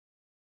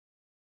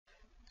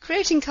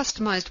Creating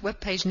customized web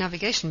page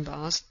navigation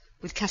bars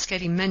with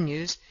cascading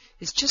menus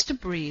is just a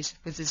breeze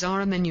with the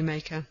Zara Menu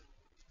Maker.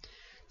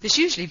 This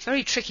usually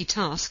very tricky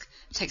task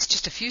takes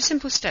just a few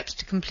simple steps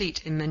to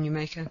complete in Menu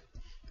Maker.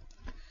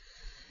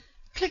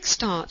 Click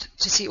Start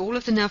to see all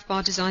of the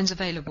navbar designs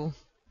available.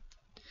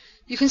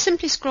 You can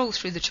simply scroll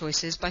through the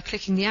choices by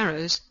clicking the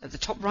arrows at the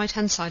top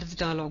right-hand side of the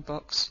dialog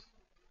box.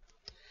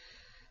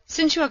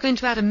 Since you are going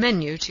to add a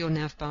menu to your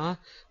navbar,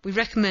 we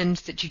recommend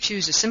that you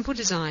choose a simple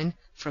design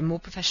for a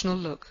more professional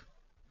look.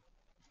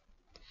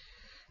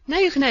 Now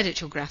you can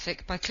edit your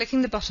graphic by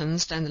clicking the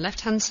buttons down the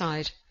left-hand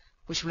side,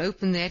 which will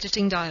open the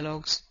editing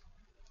dialogs.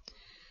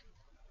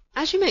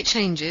 As you make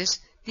changes,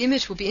 the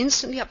image will be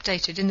instantly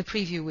updated in the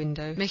preview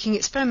window, making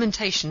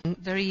experimentation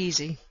very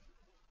easy.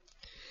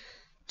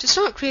 To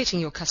start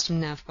creating your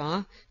custom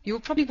navbar, you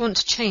will probably want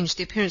to change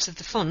the appearance of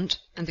the font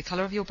and the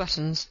color of your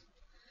buttons.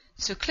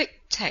 So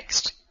click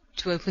Text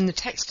to open the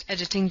text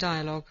editing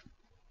dialog.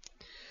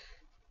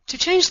 To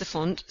change the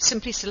font,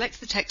 simply select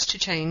the text to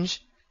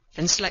change,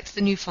 then select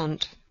the new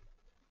font.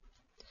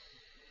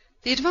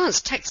 The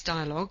Advanced Text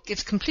dialog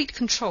gives complete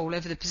control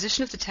over the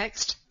position of the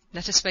text,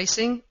 letter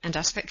spacing, and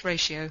aspect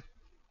ratio.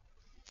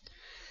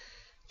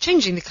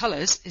 Changing the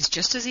colors is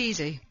just as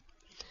easy.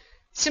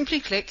 Simply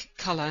click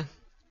Color,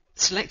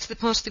 select the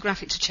part of the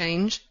graphic to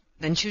change,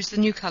 then choose the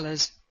new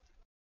colors.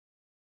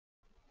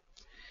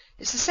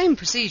 It's the same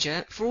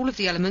procedure for all of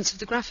the elements of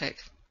the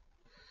graphic.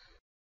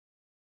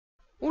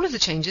 All of the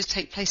changes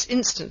take place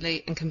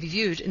instantly and can be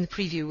viewed in the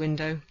preview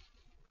window.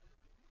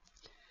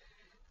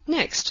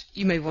 Next,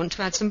 you may want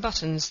to add some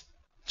buttons,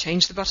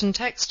 change the button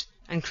text,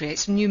 and create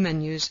some new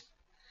menus.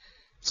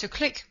 So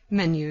click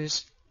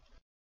Menus.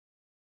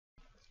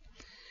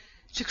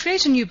 To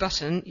create a new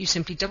button, you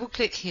simply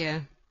double-click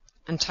here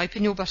and type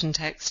in your button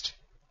text.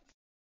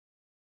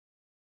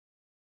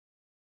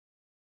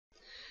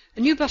 A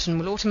new button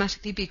will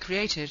automatically be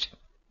created.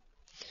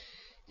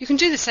 You can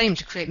do the same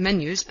to create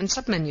menus and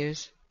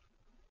submenus.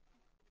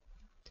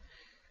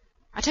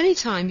 At any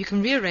time, you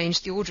can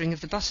rearrange the ordering of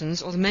the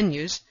buttons or the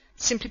menus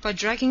simply by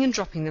dragging and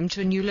dropping them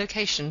to a new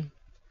location.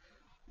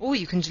 Or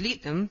you can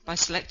delete them by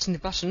selecting the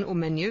button or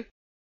menu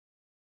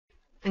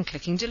and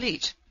clicking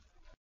Delete.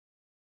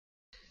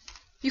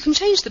 You can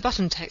change the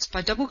button text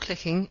by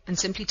double-clicking and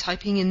simply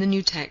typing in the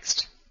new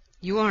text.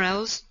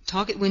 URLs,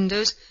 target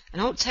windows,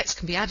 and alt text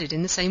can be added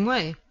in the same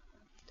way.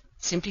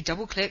 Simply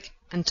double-click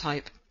and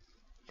type.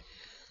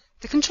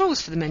 The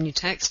controls for the menu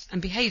text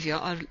and behavior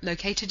are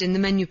located in the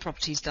Menu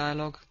Properties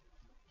dialog.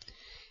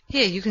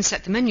 Here you can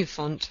set the menu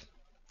font.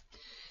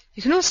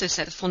 You can also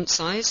set the font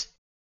size,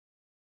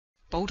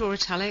 bold or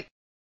italic,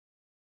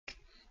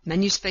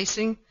 menu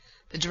spacing,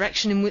 the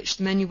direction in which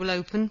the menu will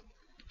open,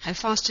 how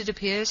fast it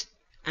appears,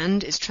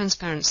 and its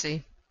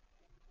transparency.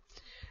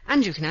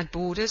 And you can add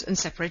borders and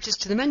separators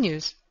to the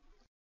menus.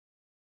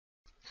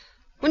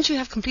 Once you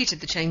have completed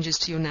the changes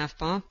to your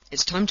navbar,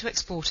 it's time to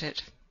export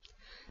it.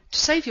 To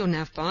save your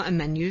navbar and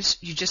menus,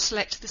 you just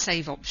select the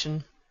Save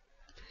option.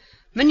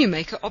 Menu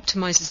Maker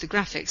optimizes the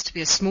graphics to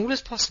be as small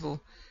as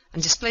possible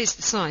and displays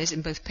the size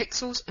in both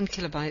pixels and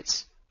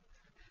kilobytes.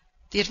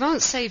 The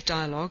Advanced Save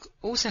dialog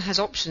also has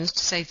options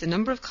to save the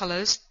number of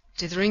colors,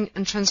 dithering,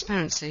 and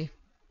transparency.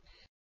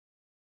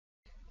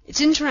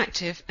 It's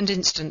interactive and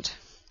instant.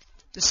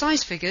 The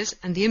size figures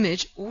and the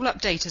image all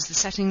update as the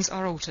settings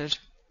are altered.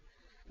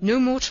 No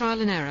more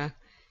trial and error.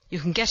 You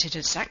can get it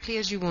exactly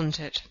as you want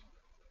it.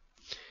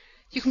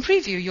 You can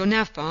preview your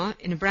navbar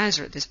in a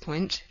browser at this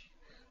point,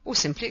 or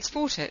simply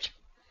export it.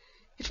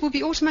 It will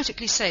be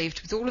automatically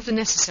saved with all of the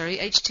necessary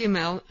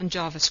HTML and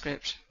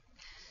JavaScript.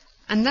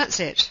 And that's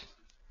it.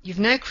 You've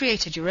now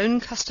created your own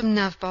custom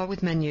navbar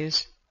with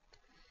menus.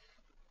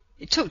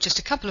 It took just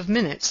a couple of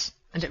minutes,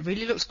 and it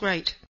really looks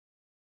great.